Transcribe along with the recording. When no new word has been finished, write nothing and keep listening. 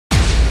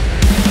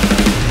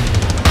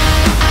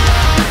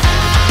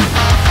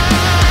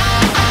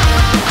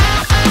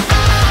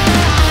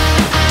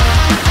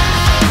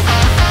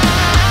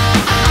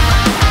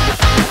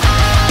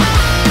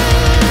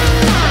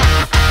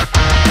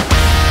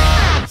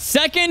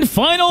and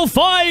final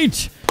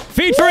fight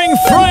featuring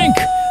Frank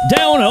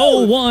down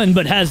 0-1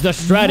 but has the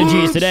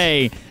strategies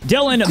today.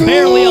 Dylan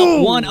barely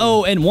up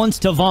 1-0 and wants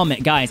to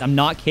vomit. Guys, I'm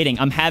not kidding.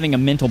 I'm having a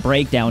mental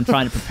breakdown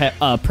trying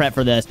to prep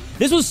for this.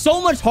 This was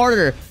so much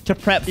harder to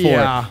prep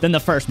for than the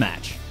first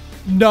match.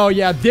 No,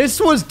 yeah, this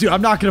was, dude,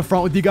 I'm not going to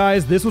front with you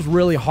guys. This was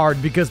really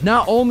hard because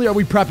not only are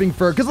we prepping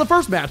for, because the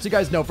first match, you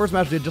guys know, first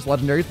match we did just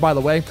Legendaries, by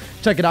the way.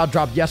 Check it out,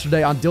 dropped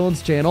yesterday on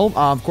Dylan's channel.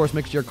 Of course,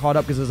 make sure you're caught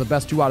up because it's the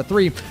best 2 out of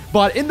 3.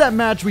 But in that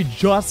match, we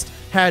just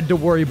had to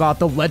worry about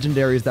the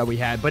Legendaries that we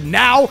had. But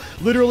now,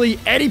 literally,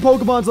 any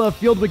Pokemon's on the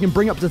field, we can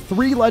bring up to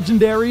 3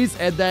 Legendaries,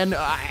 and then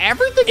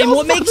everything else. And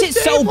what makes it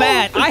so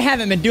bad, I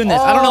haven't been doing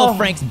this. I don't know if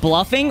Frank's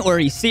bluffing or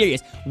he's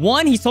serious.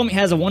 One, he's told me he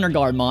has a Wonder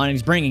Guard mon, and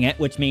he's bringing it,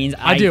 which means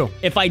I do.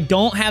 If I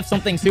don't have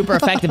something super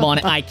effective on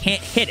it, I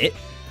can't hit it.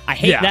 I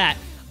hate that.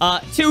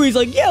 2, he's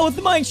like, yeah,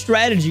 with my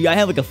strategy, I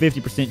have like a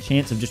 50%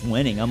 chance of just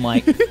winning. I'm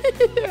like,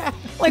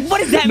 like, what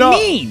does that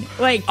mean?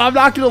 Like, I'm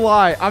not gonna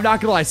lie. I'm not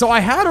gonna lie. So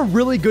I had a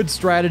really good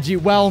strategy.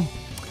 Well,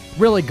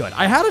 really good.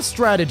 I had a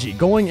strategy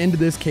going into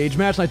this cage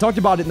match, and I talked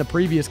about it in the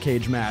previous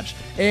cage match,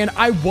 and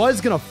I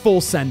was gonna full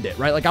send it,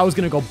 right? Like, I was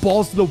gonna go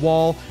balls to the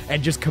wall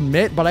and just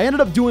commit, but I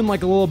ended up doing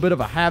like a little bit of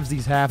a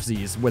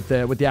halfsies with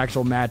the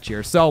actual match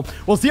here. So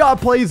we'll see how it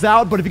plays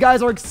out, but if you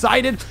guys are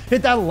excited,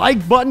 hit that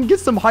like button,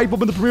 get some hype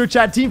up in the Premier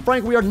Chat. Team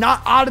Frank, we are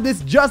not out of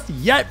this just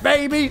yet,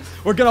 baby.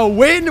 We're gonna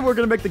win. We're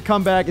gonna make the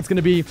comeback. It's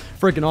gonna be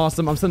freaking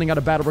awesome. I'm sending out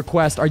a battle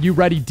request. Are you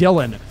ready,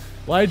 Dylan?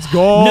 Let's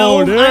go,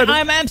 no, dude.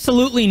 I'm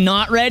absolutely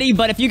not ready,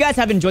 but if you guys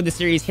have enjoyed the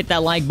series, hit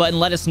that like button.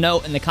 Let us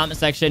know in the comment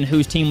section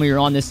whose team we were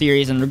on this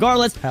series, and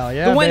regardless,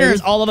 the winner is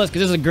all of us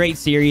because this is a great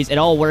series. It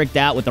all worked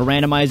out with the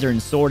randomizer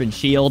and sword and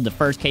shield. The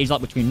first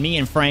Cagelocke between me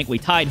and Frank, we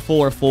tied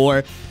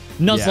 4-4.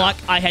 Nuzlocke,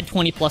 I had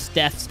 20+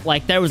 deaths.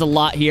 Like, there was a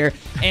lot here.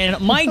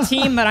 And my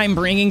team that I'm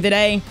bringing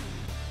today,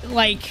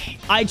 like,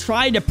 I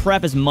tried to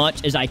prep as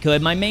much as I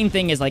could. My main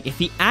thing is, like, if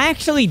he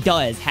actually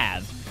does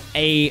have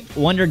a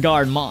Wonder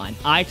Guard mon,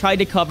 I tried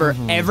to cover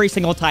every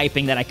single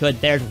typing that I could.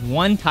 There's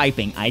one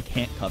typing I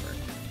can't cover.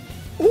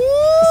 Ooh,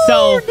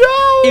 so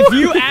no. if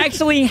you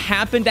actually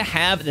happen to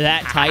have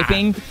that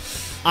typing,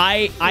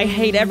 I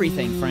hate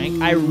everything,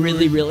 Frank. I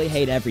really, really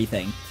hate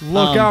everything.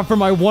 Look out for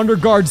my Wonder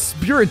Guard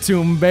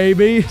Spiritomb,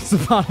 baby. It's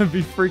about to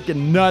be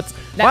freaking nuts.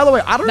 By the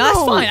way, I don't know. That's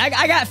fine.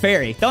 I got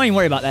Fairy. Don't even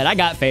worry about that. I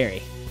got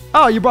Fairy.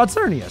 Oh, you brought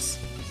Xerneas.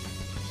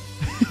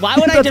 Why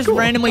would I just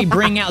randomly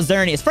bring out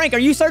Xerneas? Frank, are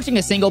you searching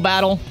a single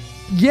battle?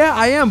 Yeah,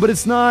 I am, but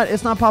it's not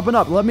popping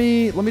up. Let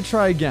me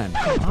try again.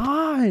 Come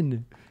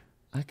on.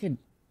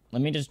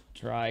 Let me just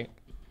try.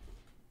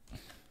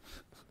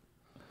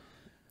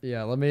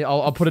 Yeah,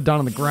 I'll put it down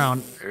on the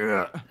ground.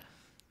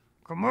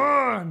 Come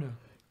on.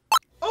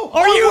 Oh,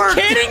 are you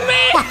kidding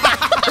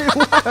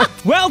me?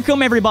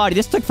 Welcome, everybody.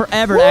 This took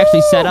forever to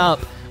actually set up.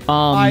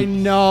 I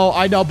know.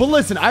 But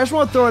listen, I just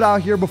want to throw it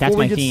out here before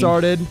we get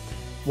started.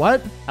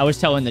 What? I was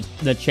telling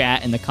the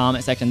chat in the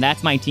comment section,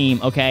 that's my team,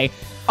 okay?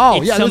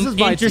 Oh, yeah, this is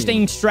my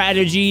interesting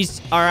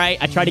strategies, all right?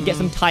 I tried to get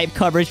some type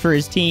coverage for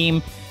his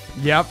team.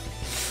 Yep.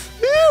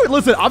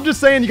 Listen, I'm just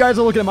saying, you guys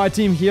are looking at my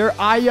team here.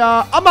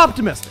 I'm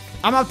optimistic.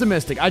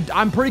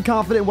 I'm pretty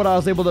confident in what I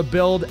was able to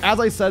build. As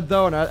I said,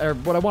 though,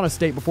 and what I want to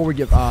state before we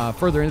get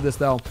further into this,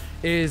 though,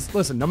 is,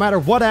 listen, no matter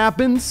what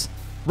happens,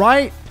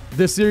 right,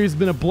 this series has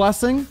been a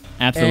blessing.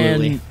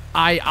 Absolutely. And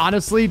I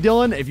honestly,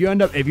 Dylan, if you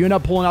end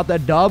up pulling out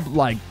that dub,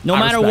 like, no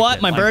matter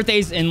what, my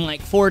birthday's in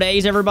like 4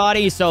 days,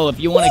 everybody. So if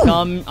you want to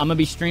come, I'm gonna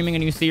be streaming a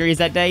new series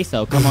that day.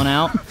 So come on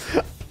out.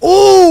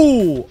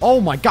 Ooh!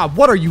 Oh my God!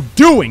 What are you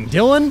doing,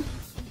 Dylan?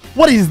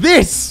 What is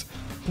this?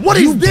 What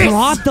is this? You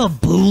brought the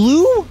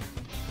Bulu?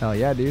 Hell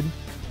yeah, dude.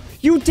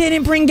 You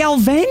didn't bring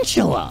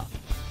Galvantula.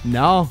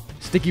 No,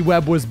 Sticky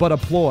Web was but a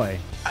ploy.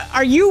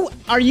 Are you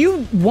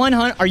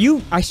 100? Are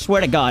you? I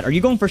swear to God, are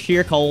you going for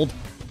sheer cold?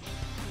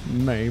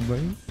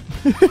 Maybe.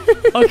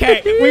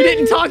 Okay, we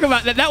didn't talk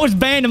about that. That was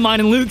banned in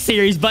mine and Luke's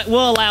series, but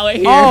we'll allow it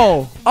here.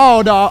 Oh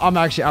no,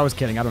 I was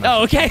kidding. I don't know.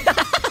 Oh, okay.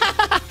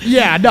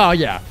 Yeah, no,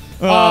 yeah.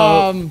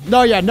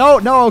 No, yeah,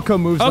 no Oko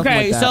moves.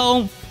 Okay,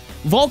 so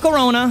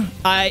Volcarona,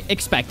 I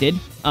expected.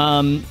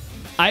 I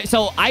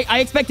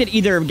expected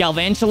either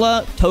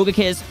Galvantula,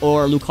 Togekiss,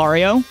 or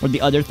Lucario, or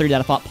the other 3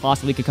 that I thought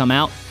possibly could come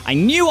out. I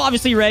knew,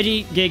 obviously,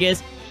 Reggie,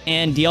 Gigas,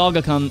 and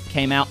Dialga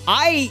came out.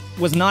 I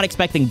was not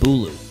expecting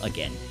Bulu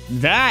again.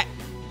 That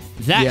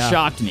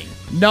shocked me.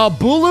 No,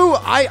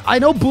 Bulu, I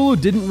know Bulu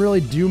didn't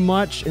really do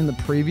much in the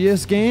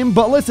previous game,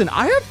 but listen,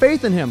 I have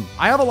faith in him.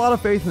 I have a lot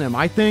of faith in him.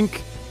 I think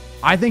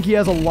he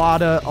has a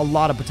lot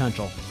of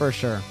potential, for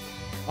sure.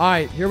 All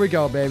right, here we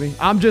go, baby.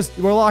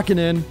 We're locking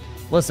in.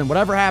 Listen,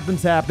 whatever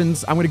happens,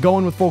 happens. I'm going to go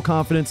in with full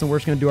confidence, and we're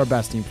just going to do our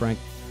best, Team Frank.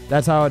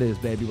 That's how it is,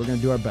 baby. We're going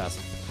to do our best.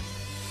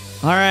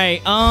 All right,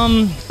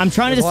 I'm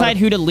trying to decide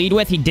who to lead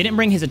with. He didn't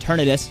bring his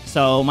Eternatus,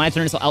 so my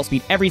Eternatus will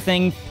outspeed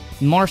everything.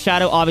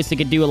 Marshadow obviously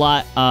could do a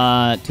lot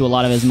to a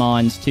lot of his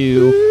mons,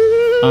 too.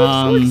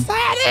 So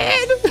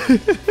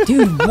excited!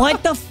 Dude,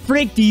 what the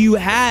frick do you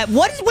have?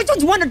 Which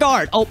one's Wonder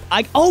Guard?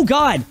 Oh,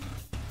 God.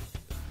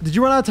 Did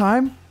you run out of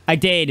time? I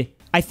did.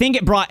 I think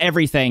it brought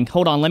everything.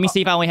 Hold on, let me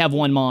see if I only have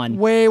one Mon.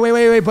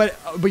 Wait, but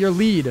your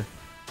lead.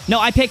 No,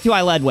 I picked who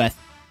I led with.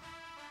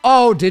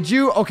 Oh, did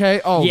you?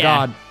 Okay. Oh, yeah.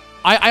 God.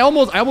 I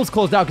almost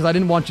closed out because I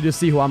didn't want you to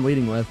see who I'm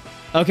leading with.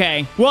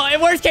 Okay. Well, in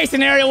worst case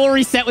scenario, we'll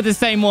reset with the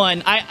same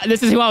one.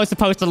 This is who I was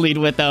supposed to lead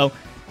with, though.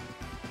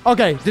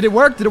 Okay. Did it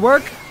work? Did it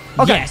work?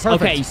 Okay. Yes.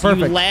 Perfect, okay. So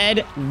perfect. you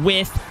led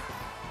with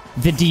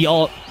the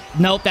deal.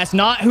 Nope, that's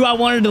not who I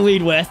wanted to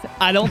lead with.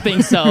 I don't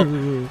think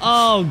so.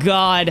 Oh,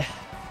 God.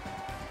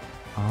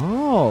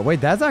 Oh,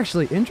 wait. That's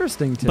actually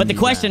interesting to me. But the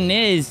question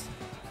is,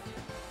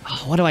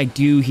 what do I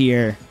do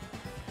here?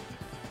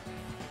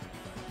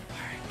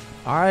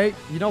 All right.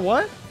 You know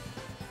what?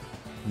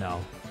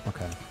 No.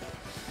 Okay.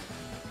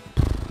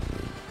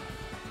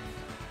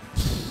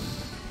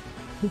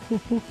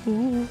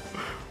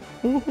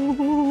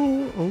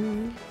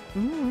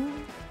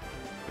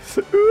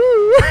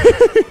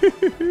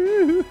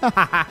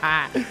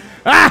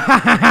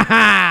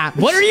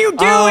 What are you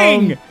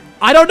doing?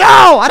 I don't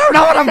know. I don't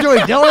know what I'm doing,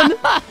 Dylan.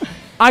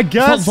 I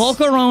guess. So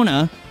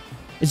Volcarona.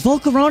 Is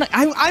Volcarona?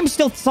 I'm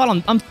still stuck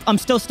on. I'm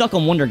still stuck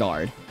on Wonder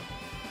Guard.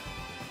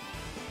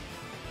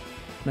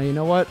 Now you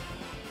know what?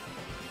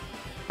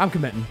 I'm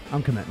committing.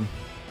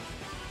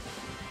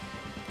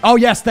 Oh,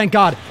 yes, thank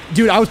God.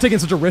 Dude, I was taking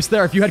such a risk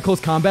there. If you had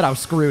close combat, I was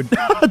screwed.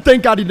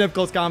 Thank God you didn't have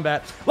close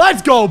combat.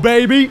 Let's go,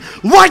 baby.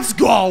 Let's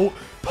go.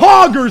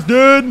 Poggers,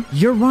 dude.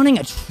 You're running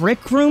a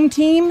Trick Room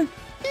team?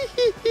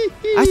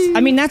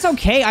 I mean, that's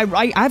okay.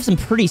 I have some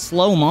pretty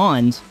slow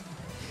Mons.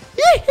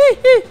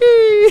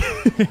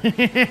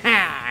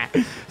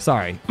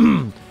 Sorry.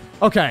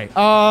 Okay.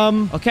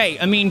 Okay,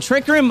 I mean,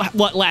 Trick Room,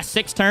 what, last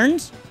 6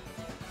 turns?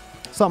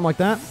 Something like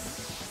that.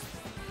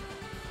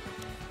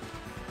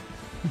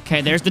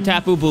 Okay, there's the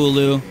Tapu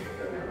Bulu.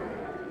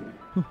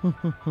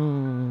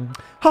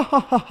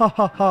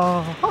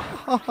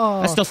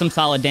 That's still some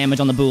solid damage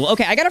on the Bulu.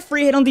 Okay, I got a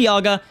free hit on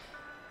Dialga.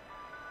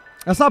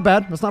 That's not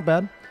bad. That's not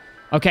bad.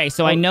 Okay,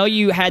 so I know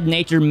you had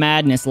Nature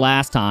Madness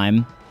last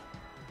time.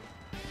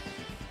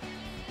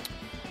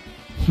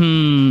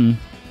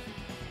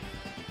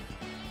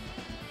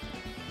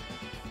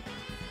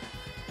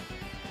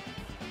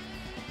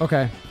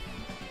 Okay.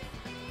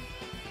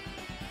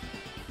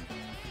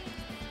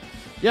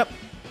 Yep.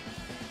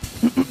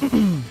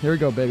 Here we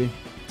go, baby.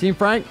 Team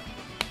Frank,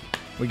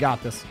 we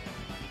got this.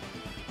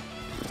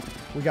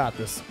 We got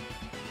this.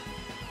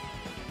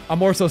 I'm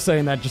more so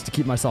saying that just to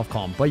keep myself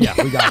calm. But yeah,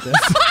 we got this.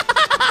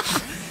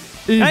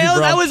 Easy,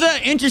 that was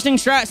an interesting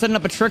strat, setting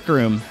up a Trick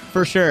Room,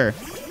 for sure.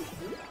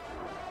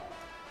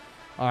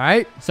 All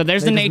right. So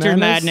there's the Nature's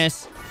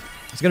Madness.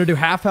 It's going to do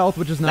half health,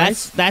 which is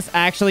nice. That's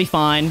actually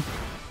fine.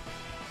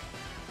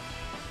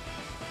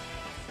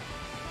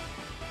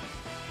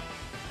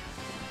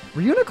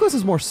 Reuniclus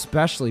is more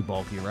specially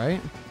bulky, right?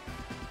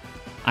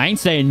 I ain't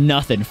saying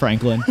nothing,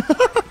 Franklin.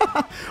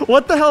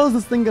 What the hell is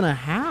this thing going to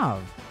have?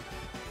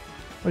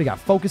 What do you got?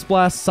 Focus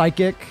Blast,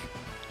 Psychic.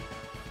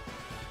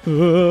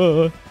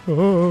 I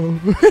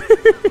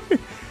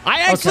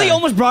actually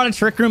almost brought a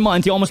Trick Room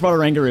onto. You almost brought a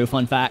Rangaroo,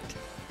 fun fact.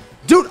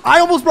 Dude,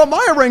 I almost brought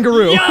my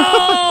Rangaroo.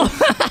 Yo!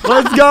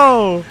 Let's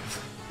go.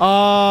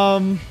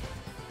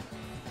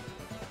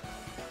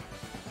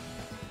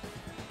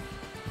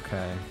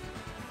 Okay.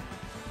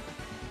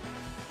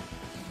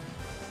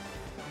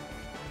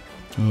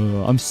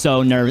 I'm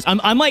so nervous.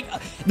 I'm like,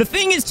 the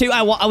thing is too,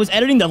 I was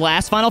editing the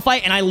last final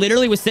fight and I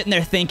literally was sitting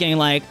there thinking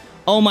like,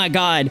 oh my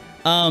God,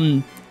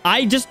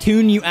 I just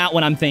tune you out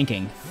when I'm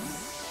thinking.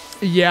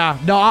 Yeah,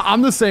 no,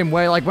 I'm the same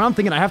way. Like when I'm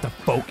thinking, I have to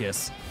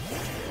focus.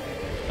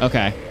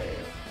 Okay.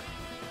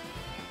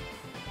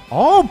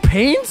 Oh,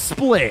 Pain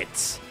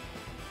Split.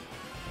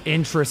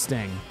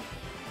 Interesting.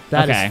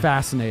 That is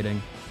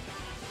fascinating.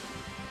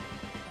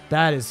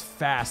 That is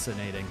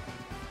fascinating.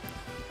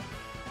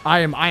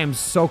 I am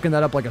soaking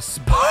that up like a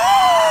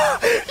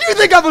You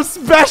think I'm a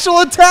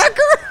special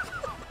attacker?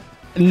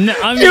 No,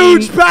 I mean,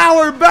 huge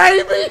power,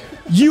 baby.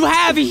 You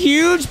have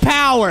huge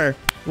power.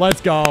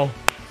 Let's go.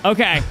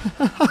 Okay.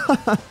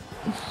 All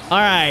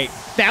right.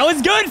 That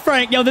was good,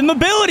 Frank. Yo, them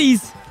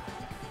abilities.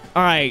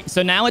 All right.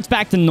 So now it's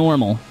back to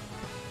normal.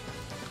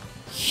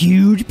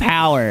 Huge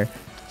power.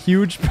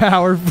 Huge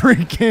power,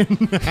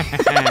 freaking.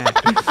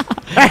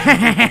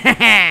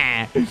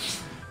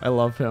 I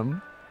love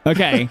him.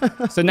 Okay,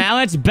 so now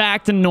it's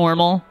back to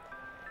normal.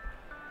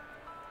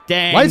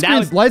 Dang,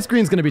 light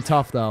screen's gonna be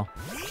tough though.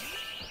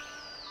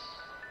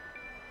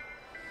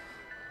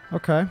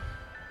 Okay.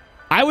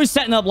 I was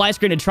setting up light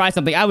screen to try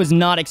something. I was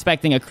not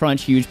expecting a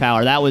crunch huge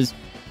power. That was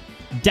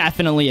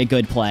definitely a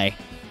good play.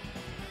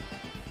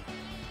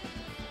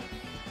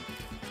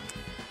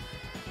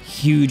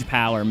 Huge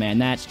power, man.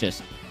 That's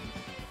just...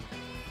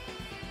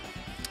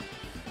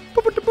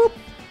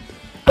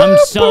 I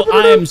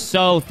am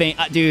so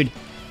dude,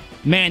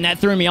 man, that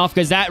threw me off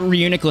because that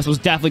Reuniclus was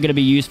definitely going to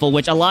be useful,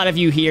 which a lot of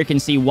you here can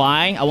see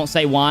why. I won't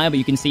say why, but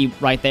you can see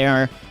right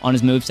there on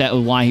his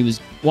moveset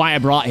why I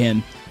brought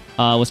him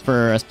was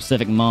for a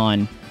specific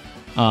Mon.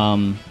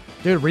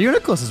 Dude,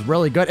 Reuniclus is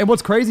really good. And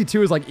what's crazy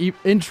too is like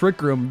in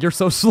Trick Room, you're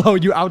so slow,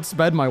 you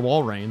outsped my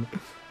wall rain.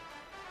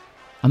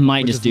 I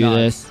might just do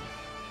this.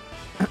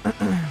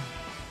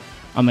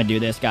 I'm gonna do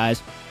this,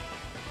 guys.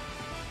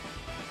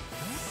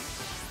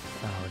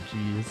 Oh,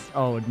 jeez.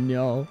 Oh,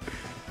 no.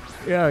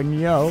 Oh,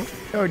 no.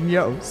 Oh,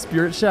 no.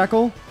 Spirit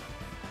Shackle?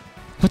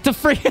 What the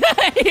freak?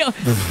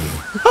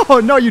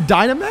 Oh, no, you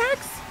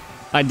Dynamax?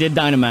 I did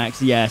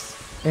Dynamax, yes.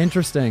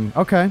 Interesting.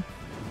 Okay.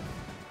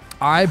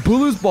 All right,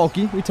 Bulu's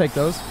bulky. We take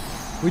those.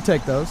 We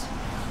take those.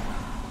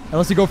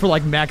 Unless you go for,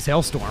 like, Max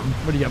Hailstorm.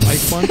 What do you have,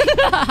 Ice Punch?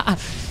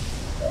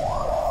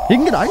 He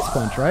can get Ice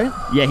Punch, right?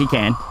 Yeah, he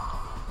can.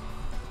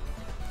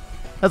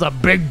 That's a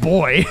big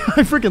boy.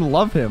 I freaking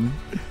love him.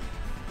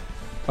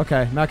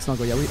 Okay, Max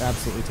Knuckle. Yeah, we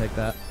absolutely take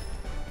that.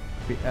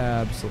 We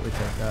absolutely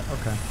take that.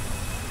 Okay.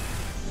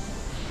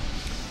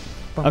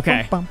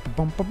 Okay.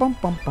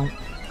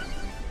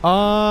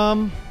 All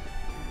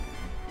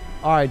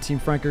right, Team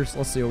Frankers.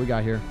 Let's see what we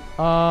got here.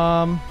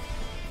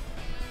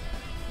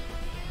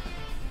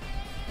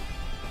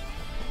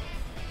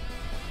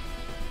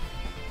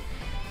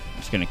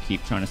 Just gonna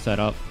keep trying to set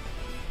up.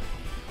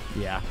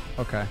 Yeah.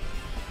 Okay.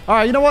 All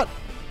right. You know what?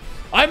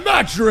 I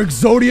match your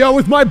Exodia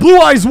with my Blue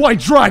Eyes White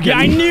Dragon. Yeah,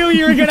 I knew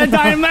you were gonna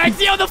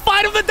Dynamax. Yo, the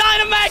fight of the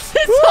Dynamax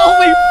is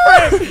holy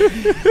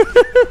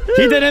frick.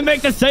 He didn't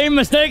make the same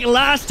mistake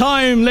last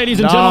time, ladies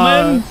and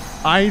gentlemen.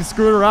 I ain't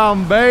screwing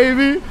around,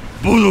 baby.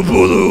 Bulu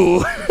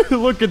Bulu.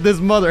 Look at this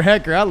mother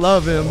hecker. I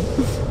love him.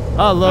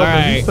 I love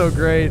him. He's so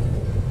great.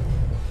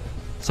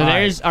 So all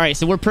right.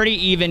 So we're pretty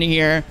even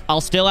here. I'll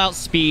still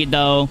outspeed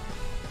though.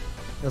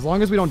 As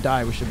long as we don't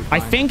die, we should be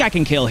fine. I think I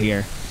can kill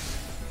here.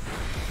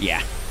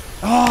 Yeah.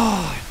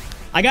 Oh,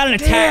 I got an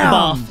attack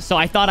buff, so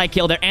I thought I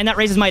killed it, and that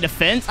raises my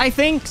defense, I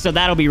think, so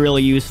that'll be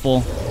really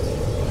useful.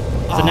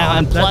 So now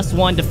I'm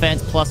 +1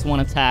 defense, +1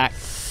 attack.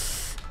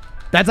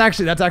 That's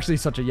actually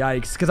such a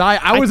yikes, because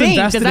I was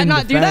invested in Does that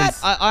not defense.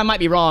 do that? I might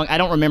be wrong. I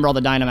don't remember all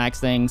the Dynamax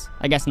things.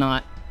 I guess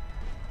not.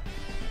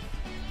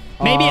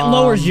 Maybe it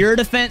lowers your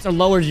defense or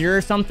lowers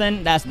your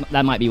something.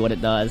 That might be what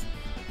it does.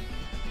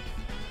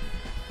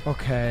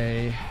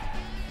 Okay.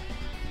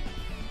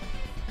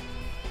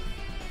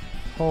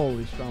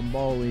 Holy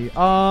Stromboli.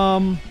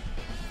 Oh,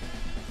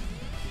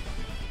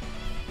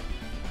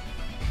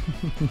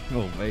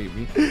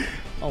 baby.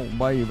 Oh,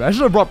 baby. I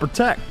should have brought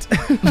Protect.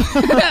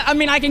 I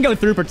mean, I can go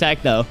through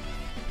Protect, though.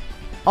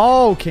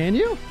 Oh, can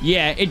you?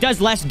 Yeah, it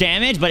does less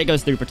damage, but it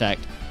goes through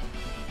Protect.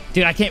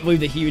 Dude, I can't believe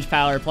the huge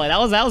power play. That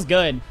was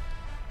good.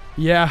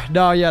 Yeah,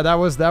 no, yeah, that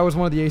was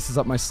one of the aces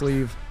up my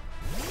sleeve.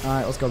 All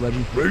right, let's go,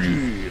 Reggie.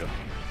 Reggie.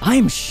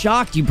 I'm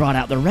shocked you brought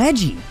out the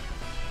Reggie.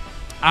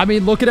 I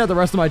mean, looking at the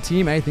rest of my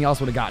team, anything else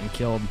would have gotten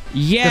killed.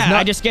 Yeah,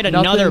 I just get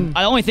another...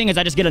 The only thing is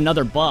I just get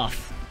another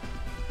buff.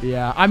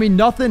 Yeah, I mean,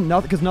 nothing,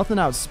 because nothing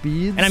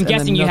outspeeds. And I'm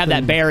guessing you have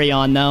that berry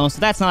on, though, so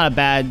that's not a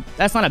bad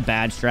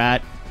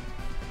strat.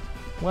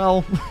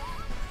 Well...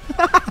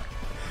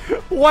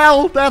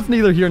 well, that's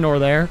neither here nor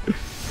there.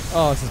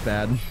 Oh, this is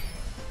bad.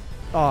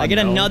 Oh, I get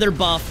another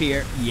buff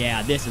here.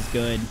 Yeah, this is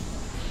good.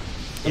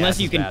 Yeah,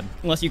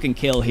 unless you can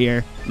kill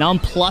here. Now I'm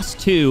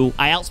 +2.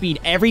 I outspeed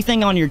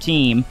everything on your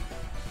team.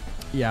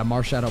 Yeah,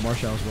 Marshadow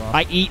as well.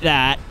 I eat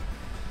that.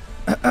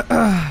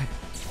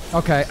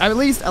 Okay, at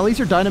least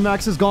your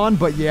Dynamax is gone,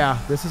 but yeah,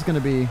 this is gonna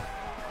be...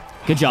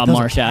 Good job,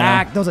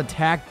 Marshadow. Those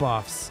attack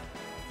buffs.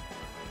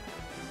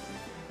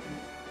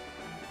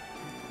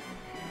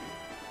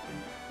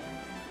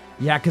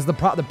 Yeah, because the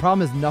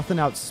problem is nothing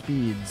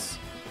outspeeds.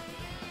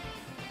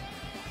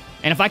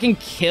 And if I can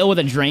kill with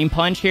a Drain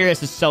Punch here,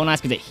 this is so nice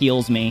because it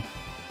heals me.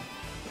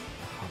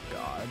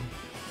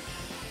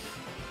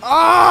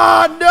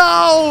 Oh,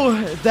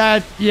 no!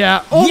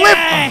 Yeah. Oh,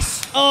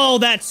 yes! Oh,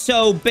 that's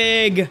so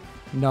big.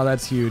 No,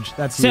 that's huge.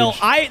 That's huge.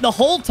 So, the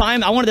whole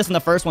time, I wanted this in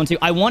the first one, too.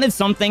 I wanted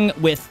something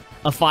with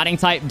a fighting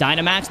type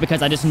Dynamax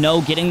because I just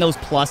know getting those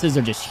pluses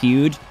are just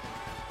huge.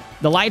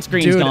 The light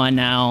screen's gone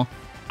now.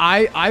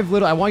 I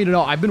want you to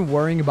know, I've been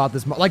worrying about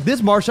this. Like, this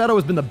Marshadow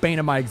has been the bane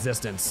of my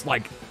existence.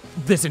 Like,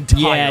 this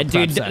entire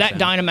dude, that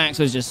Dynamax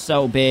was just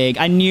so big.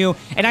 I knew,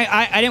 and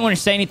I didn't want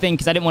to say anything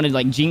because I didn't want to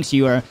like jinx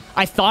you, or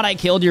I thought I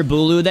killed your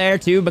Bulu there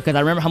too because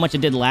I remember how much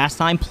it did last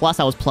time. Plus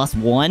I was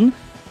 +1.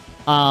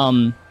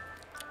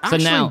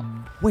 Actually, now,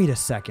 wait a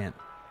second.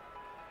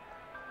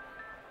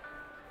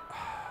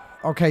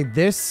 Okay,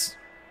 this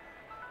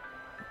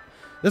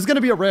is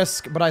gonna be a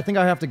risk, but I think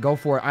I have to go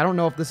for it. I don't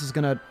know if this is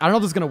gonna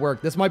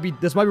work. This might be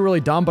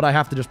really dumb, but I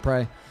have to just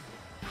pray.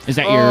 Is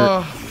that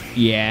your?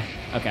 Yeah.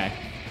 Okay.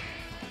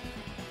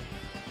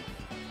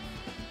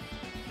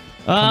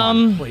 Come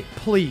on, wait,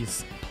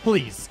 please.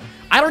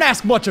 I don't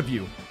ask much of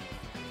you.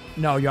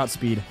 No, you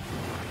outspeed.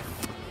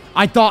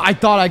 I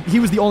thought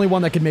he was the only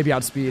one that could maybe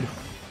outspeed.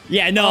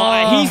 Yeah,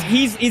 no,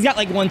 he's got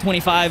like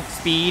 125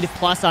 speed.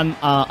 Plus, I'm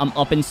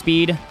up in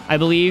speed, I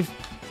believe.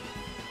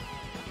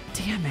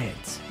 Damn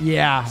it.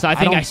 Yeah. So I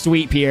think I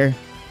sweep here.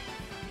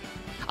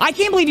 I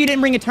can't believe you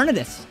didn't bring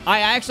Eternatus. I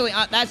actually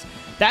that's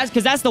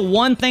because that's the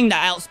one thing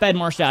that outsped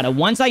Marshadow.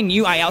 Once I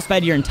knew I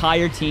outsped your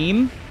entire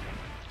team.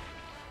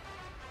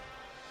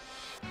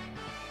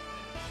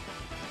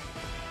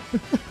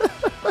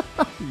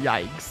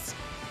 Yikes.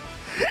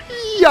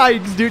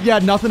 Yikes, dude. Yeah,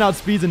 nothing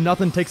outspeeds and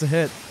nothing takes a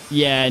hit.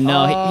 Yeah,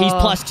 no, he's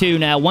 +2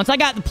 now. Once I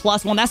got the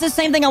 +1, that's the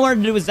same thing I wanted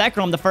to do with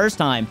Zekrom the first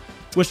time,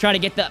 was try to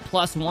get that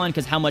 +1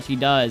 because how much he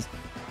does.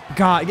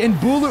 God, and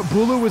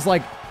Bulu was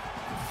like,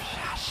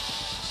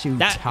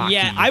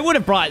 yeah, I would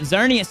have brought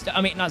Xerneas.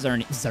 I mean, not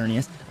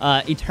Xerneas.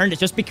 Eternus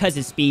just because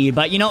his speed.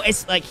 But, you know,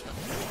 it's like,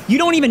 you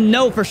don't even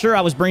know for sure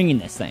I was bringing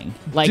this thing.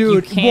 Like,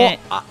 dude, you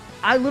can't... Well,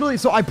 I literally,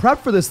 so I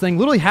prepped for this thing.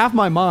 Literally half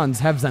my mons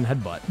have Zen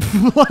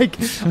Headbutt. Like,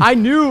 I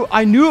knew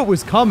it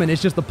was coming.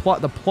 It's just the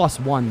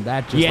 +1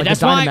 that just, yeah, like,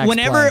 that's why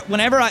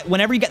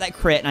whenever you get that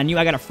crit and I knew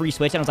I got a free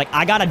switch and I was like,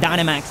 I got a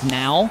Dynamax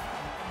now.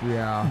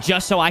 Yeah.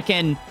 Just so I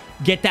can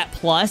get that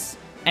plus.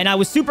 And I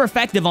was super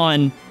effective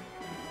on,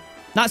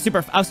 I was super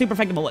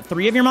effective on what,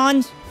 3 of your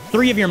mons?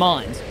 3 of your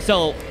mons.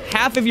 So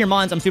half of your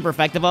mons I'm super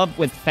effective of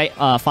with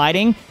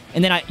fighting,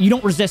 and then you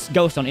don't resist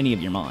ghost on any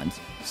of your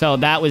mons. So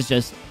that was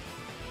just...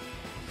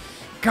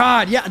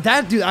 God, yeah,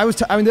 that dude, I was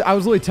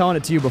literally telling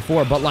it to you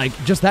before, but like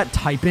just that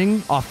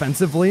typing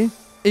offensively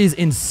is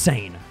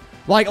insane.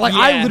 Like yeah.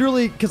 I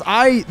literally, because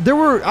there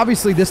were,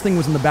 obviously this thing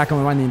was in the back of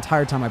my mind the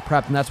entire time I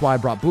prepped, and that's why I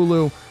brought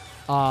Bulu.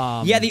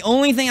 Yeah, the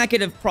only thing I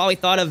could have probably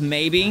thought of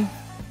maybe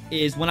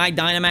is when I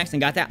Dynamaxed and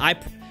got that, I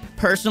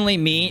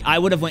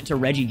would have went to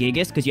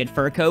Regigigas because you had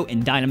Fur Coat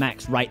and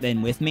Dynamax right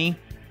then with me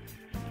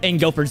and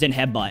go for Zen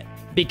Headbutt.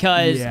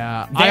 Because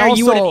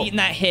you would have eaten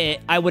that hit.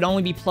 I would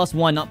only be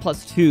 +1, not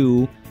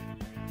 +2.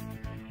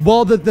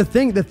 Well, the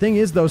thing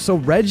is though, so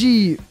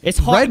Reggie, it's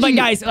hard, but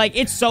guys, like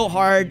it's so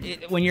hard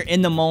when you're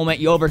in the moment.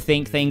 You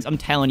overthink things. I'm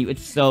telling you,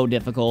 it's so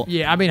difficult.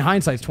 Yeah, I mean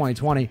hindsight's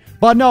 20/20.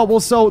 But no, well,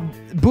 so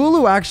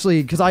Bulu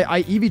actually, because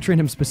I EV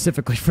trained him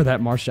specifically for that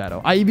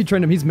Marshadow. I EV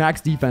trained him. He's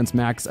max defense,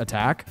 max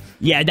attack.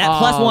 Yeah,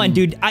 that +1,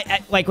 dude.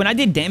 I like when I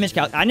did damage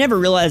calc, I never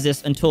realized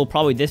this until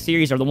probably this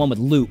series or the one with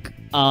Luke.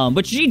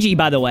 But GG,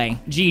 by the way,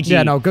 GG.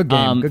 Yeah, no, good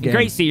game. Good game.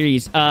 Great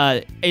series.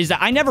 Is that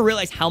I never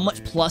realized how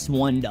much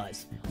 +1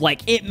 does.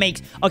 Like, it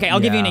makes... Okay, I'll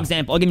give you an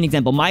example.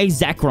 My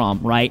Zekrom,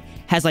 right,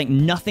 has, like,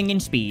 nothing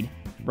in speed,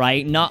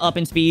 right? Not up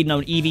in speed,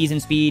 no EVs in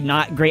speed,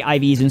 not great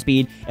IVs in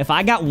speed. If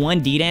I got 1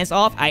 D-Dance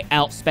off, I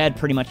outsped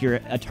pretty much your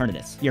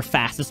Eternatus, your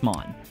fastest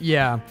mon.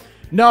 Yeah.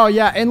 No,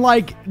 yeah, and,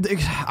 like,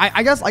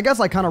 I guess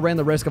I kind of ran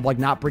the risk of, like,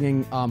 not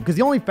bringing... Because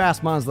the only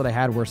fast mons that I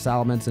had were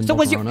Salamence and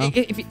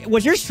Volcarona.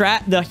 Was your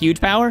strat the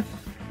huge power?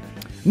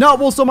 No,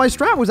 well, so my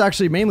strat was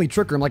actually mainly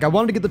Trick Room. Like, I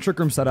wanted to get the Trick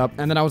Room set up,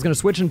 and then I was going to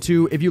switch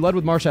into, if you led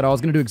with Marshadow, I was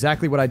going to do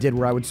exactly what I did,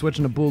 where I would switch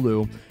into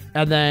Bulu,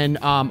 and then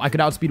I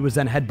could outspeed with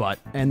Zen Headbutt,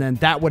 and then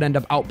that would end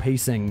up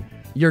outpacing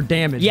your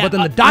damage. Yeah, but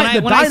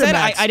then when I said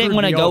I didn't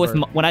want to go with,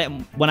 I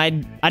didn't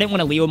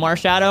want to lead with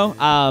Marshadow,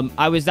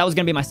 that was going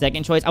to be my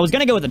second choice. I was going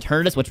to go with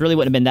Eternatus, which really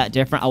wouldn't have been that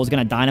different. I was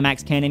going to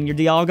Dynamax Cannon your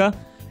Dialga,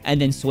 and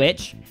then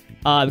switch,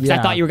 because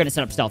I thought you were going to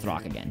set up Stealth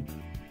Rock again.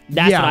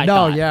 That's what I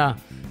thought. Yeah.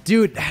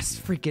 Dude, that's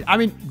freaking... I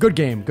mean, good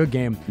game. Good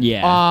game.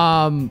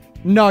 Yeah.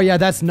 No, yeah,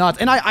 that's nuts.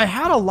 And I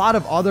had a lot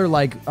of other,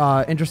 like,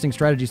 interesting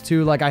strategies,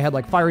 too. Like, I had,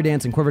 like, Fiery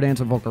Dance and Quiver Dance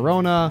with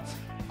Volcarona.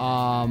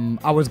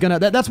 I was gonna...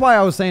 That's why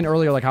I was saying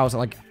earlier, like, how I was,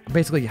 like,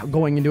 basically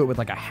going into it with,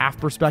 like, a half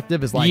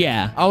perspective is, like...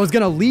 Yeah. I was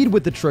gonna lead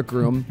with the Trick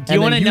Room. Do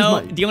you want to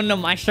know... Do you want to know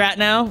my strat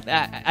now?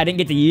 I didn't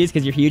get to use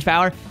because you're huge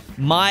power.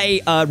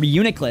 My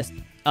Reuniclus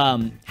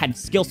had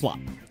Skill Swap.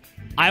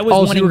 I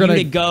was wanting you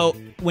to go...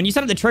 When you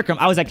set up the Trick Room,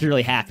 I was actually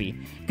really happy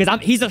because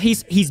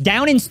he's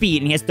down in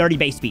speed and he has 30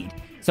 base speed,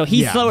 so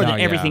he's slower than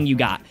everything you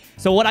got.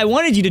 So what I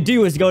wanted you to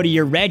do is go to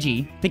your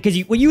Reggie because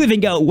you even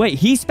go, wait,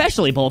 he's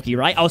specially bulky,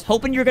 right? I was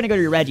hoping you were gonna go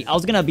to your Reggie. I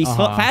was gonna be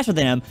faster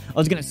than him. I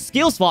was gonna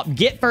skill swap,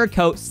 get Fur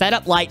Coat, set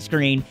up Light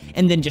Screen,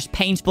 and then just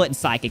Pain Split and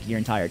Psychic your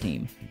entire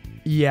team.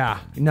 Yeah,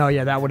 no,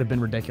 yeah, that would have been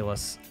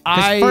ridiculous.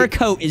 Fur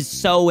Coat is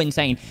so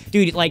insane,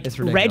 dude. Like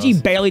Reggie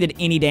barely did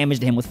any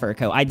damage to him with Fur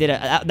Coat.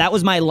 That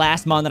was my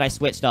last mon that I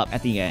switched up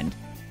at the end.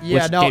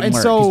 Yeah, which no, didn't and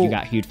work so you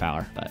got huge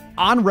power. But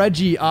on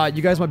Reggie,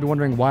 you guys might be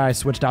wondering why I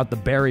switched out the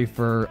berry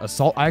for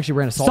Assault. I actually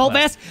ran Assault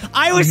Vest.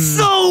 I was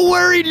so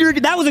worried.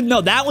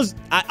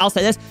 I'll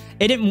say this.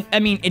 It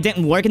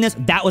didn't work in this.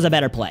 That was a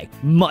better play.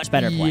 Much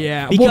better play.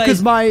 Yeah,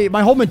 because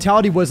my whole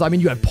mentality was, I mean,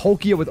 you had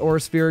Palkia with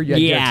Aura Sphere,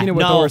 you had Giratina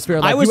with Aura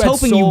Sphere. Like, I was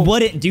hoping you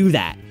wouldn't do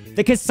that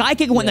because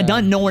Psychic wouldn't have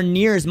done nowhere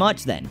near as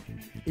much then.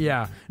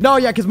 Yeah. No,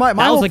 yeah, because my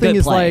whole thing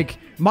is like...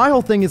 My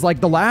whole thing is, like,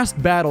 the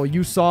last battle,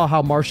 you saw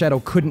how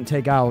Marshadow couldn't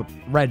take out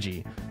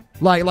Reggie.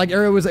 Like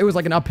it was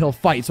like an uphill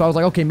fight. So I was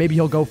like, okay, maybe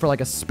he'll go for,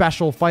 like, a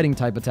special fighting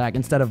type attack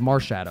instead of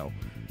Marshadow.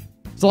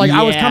 So, like,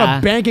 I was kind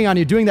of banking on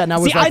you doing that, and I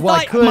was like, well,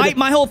 I could...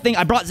 My whole thing,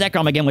 I brought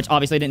Zekrom again, which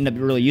obviously I didn't end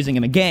up really using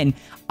him again.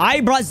 I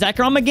brought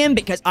Zekrom again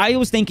because I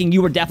was thinking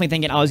you were definitely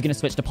thinking I was going to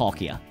switch to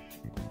Palkia.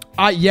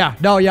 Yeah,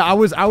 I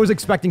was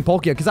expecting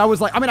Palkia because I was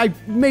like, I mean, I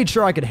made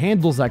sure I could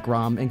handle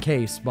Zekrom in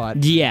case,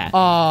 but yeah,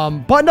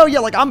 but no, yeah,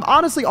 like I'm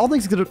honestly, all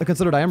things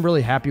considered, I am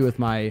really happy with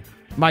my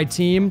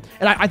team,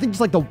 and I think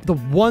just like the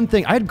one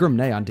thing, I had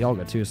Grimnay on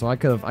Dialga too, so I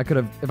could have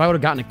if I would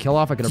have gotten a kill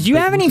off, I could have. Did you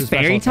have any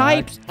fairy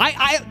types?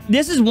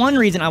 This is one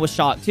reason I was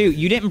shocked too.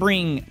 You didn't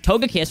bring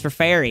Togekiss for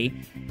fairy,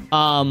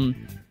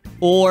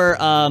 or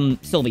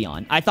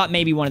Sylveon. I thought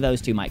maybe one of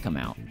those two might come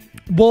out.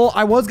 Well,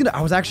 I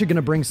was actually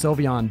gonna bring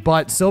Sylveon,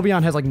 but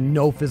Sylveon has like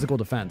no physical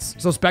defense.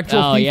 So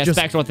Spectral Thief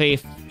Spectral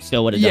Thief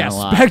still would have done a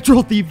lot.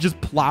 Spectral Thief just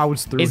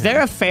plows through. Is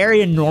there a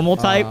fairy in normal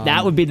type?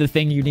 That would be the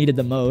thing you needed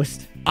the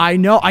most. I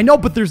know,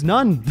 but there's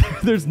none.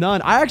 There's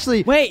none. I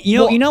actually wait.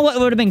 You know what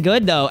would have been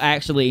good though?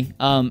 Actually,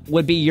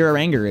 would be your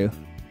Oranguru.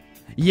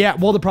 Yeah.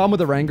 Well, the problem with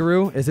the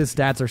Oranguru is his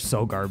stats are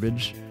so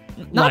garbage.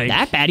 Not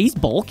that bad. He's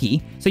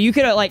bulky. So you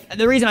could have like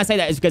the reason I say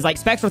that is because like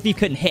Spectral Thief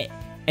couldn't hit.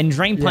 And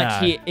Drain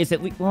Punch is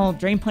at least, well,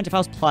 Drain Punch, if I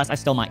was plus, I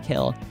still might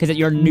kill because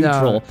you're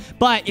neutral. No.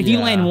 But if you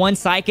land one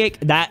Psychic,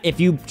 that if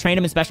you train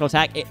him in Special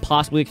Attack, it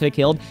possibly could have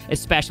killed,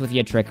 especially if you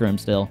had Trick Room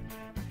still.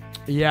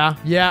 Yeah.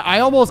 I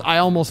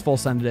almost full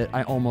sended it.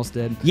 I almost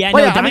did. Yeah,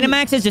 no,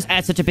 Dynamax just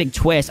adds such a big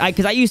twist.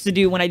 Because I used to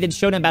do, when I did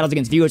Showdown battles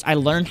against viewers, I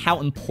learned how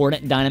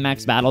important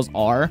Dynamax battles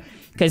are.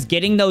 Because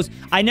getting those,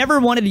 I never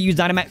wanted to use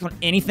Dynamax on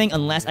anything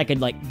unless I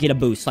could like get a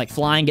boost. Like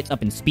Flying gets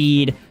up in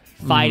speed.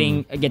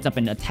 Fighting gets up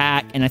in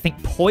attack, and I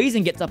think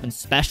Poison gets up in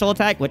special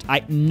attack, which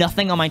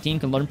nothing on my team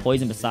can learn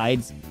Poison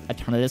besides a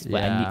ton of this.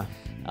 Yeah.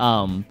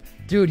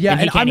 Dude, yeah,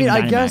 and I mean,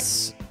 I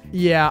guess,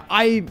 yeah,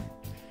 I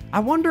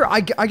wonder, I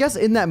guess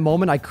in that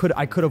moment I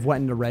could have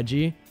went into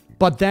Reggie,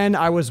 but then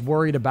I was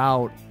worried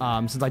about,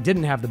 since I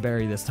didn't have the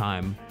berry this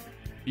time,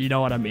 you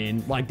know what I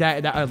mean? Like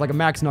that like a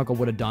Max Knuckle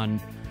would have done.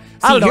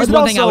 See, here's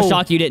one thing I was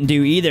shocked you didn't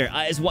do either.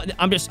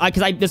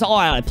 That's all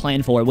I had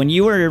planned for. When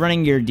you were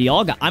running your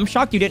Dialga, I'm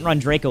shocked you didn't run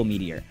Draco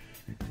Meteor.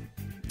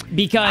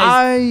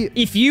 Because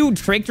if you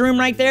Trick Room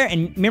right there,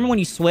 and remember when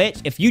you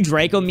switched, if you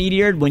Draco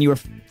Meteored when you were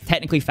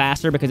technically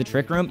faster because of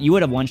Trick Room, you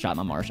would have one-shot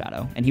my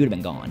Marshadow, and he would have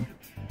been gone.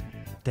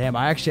 Damn,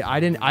 I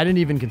didn't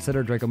even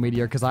consider Draco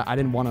Meteor because I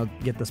didn't want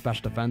to get the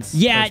special defense.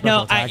 Yeah,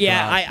 no,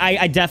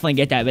 I definitely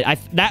get that, but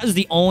that was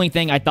the only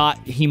thing I thought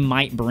he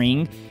might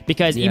bring,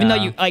 because even though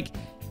you, like...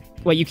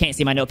 Well, you can't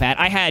see my notepad.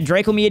 I had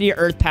Draco Meteor,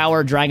 Earth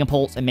Power, Dragon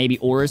Pulse, and maybe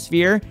Aura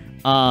Sphere.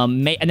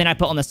 And then I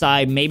put on the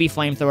side maybe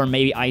Flamethrower,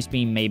 maybe Ice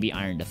Beam, maybe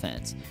Iron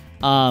Defense.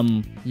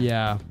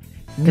 Yeah.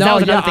 Because that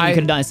was another thing you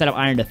could have done instead of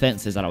Iron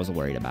Defenses that I was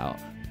worried about.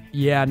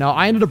 Yeah, no,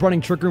 I ended up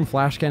running Trick Room,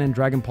 Flash Cannon,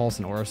 Dragon Pulse,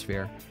 and Aura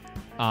Sphere.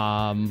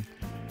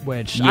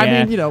 Which, I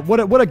mean, you know, would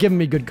have given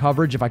me good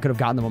coverage if I could have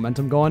gotten the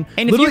momentum going.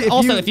 And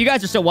if you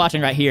guys are still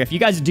watching right here, if you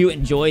guys do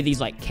enjoy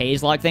these, like,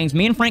 Cagelocke things,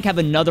 me and Frank have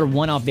another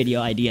one-off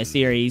video idea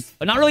series.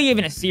 But not really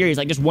even a series,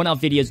 like, just one-off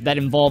videos that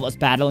involve us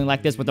battling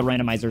like this with the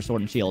Randomizer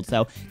Sword and Shield.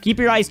 So, keep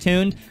your eyes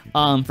tuned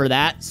for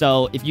that.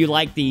 So, if you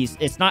like these,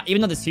 it's not,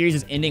 even though the series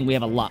is ending, we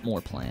have a lot more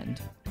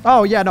planned.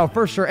 Oh, yeah, no,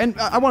 for sure. And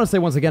I want to say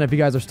once again, if you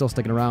guys are still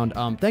sticking around,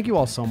 thank you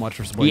all so much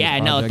for supporting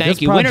this project.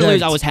 Thank you. Win or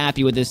lose, I was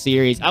happy with this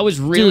series. I was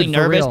really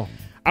nervous.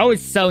 I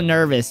was so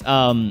nervous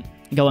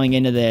going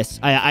into this.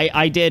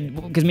 I did,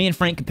 because me and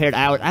Frank compared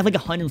hours. I have like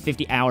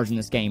 150 hours in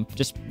this game,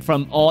 just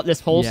from all this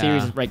whole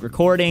series, like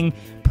recording,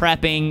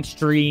 prepping,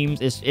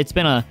 streams. It's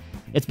been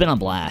a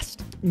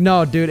blast.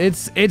 No, dude,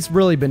 it's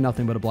really been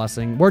nothing but a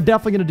blessing. We're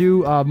definitely gonna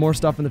do more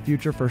stuff in the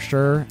future for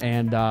sure,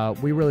 and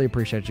we really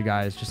appreciate you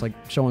guys just like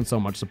showing so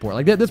much support.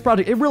 Like this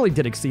project, it really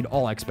did exceed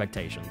all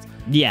expectations.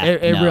 Yeah,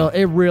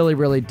 it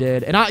really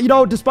did. And you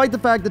know, despite the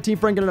fact that Team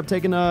Frank ended up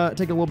taking a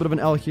little bit of an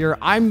L here,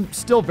 I'm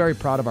still very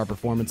proud of our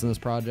performance in this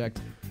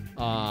project.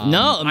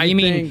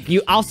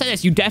 I'll say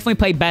this: you definitely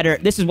played better.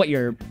 This is what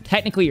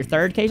technically your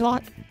third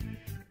Cagelocke,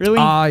 really?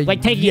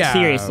 Like taking it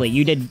seriously.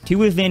 You did 2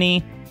 with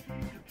Vinny,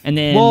 and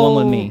then 1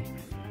 with me.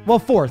 Well,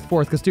 fourth,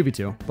 because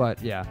 2v2,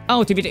 but yeah.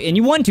 Oh, 2v2, and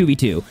you won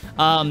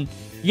 2v2.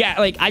 Yeah,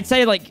 like, I'd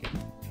say, like,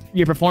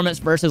 your performance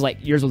versus, like,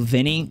 yours with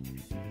Vinny,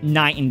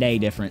 night and day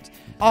difference.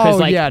 Oh,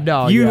 like, yeah,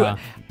 no, you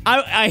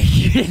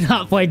did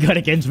not play good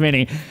against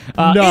Vinny.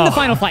 No. In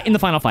the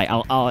final fight,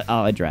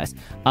 I'll address.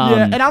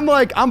 Yeah,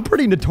 and I'm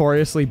pretty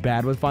notoriously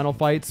bad with final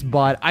fights,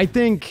 but I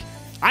think...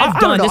 I've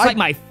done this like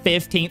my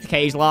 15th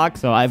Cagelocke,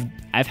 so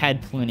I've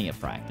had plenty of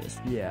practice.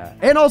 Yeah,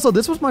 and also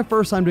this was my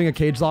first time doing a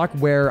Cagelocke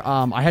where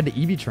I had to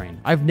EV train.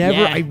 I've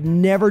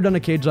never done a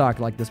Cagelocke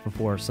like this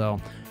before, so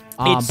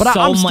it's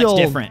so much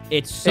different.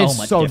 It's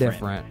so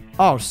different.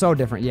 Oh, so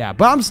different. Yeah,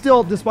 but I'm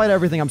still, despite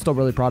everything, I'm still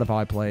really proud of how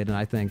I played, and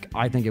I think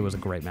it was a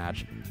great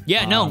match.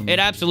 Yeah, no, it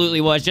absolutely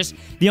was. Just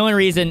the only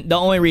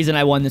reason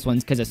I won this one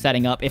is because of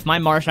setting up. If my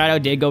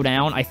Marshadow did go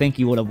down, I think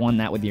you would have won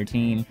that with your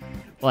team.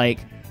 Like.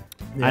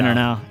 Yeah. I don't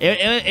know.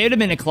 It would have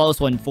been a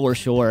close one for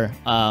sure.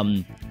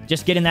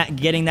 Just getting that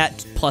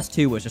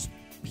 +2 was just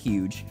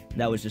huge.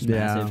 That was just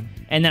massive.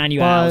 And then I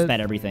knew I was bet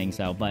everything.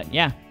 So, but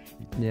yeah.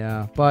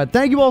 Yeah. But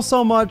thank you all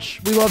so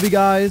much. We love you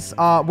guys.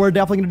 We're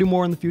definitely gonna do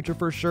more in the future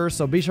for sure.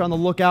 So be sure on the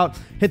lookout.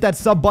 Hit that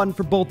sub button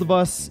for both of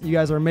us. You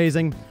guys are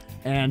amazing.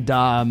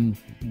 And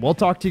we'll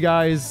talk to you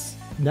guys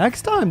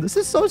next time. This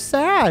is so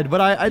sad,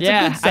 but I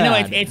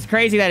know it's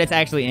crazy that it's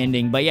actually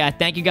ending. But yeah,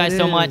 thank you guys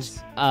so much.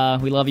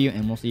 We love you,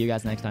 and we'll see you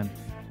guys next time.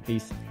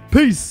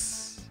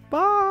 Peace.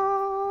 Bye.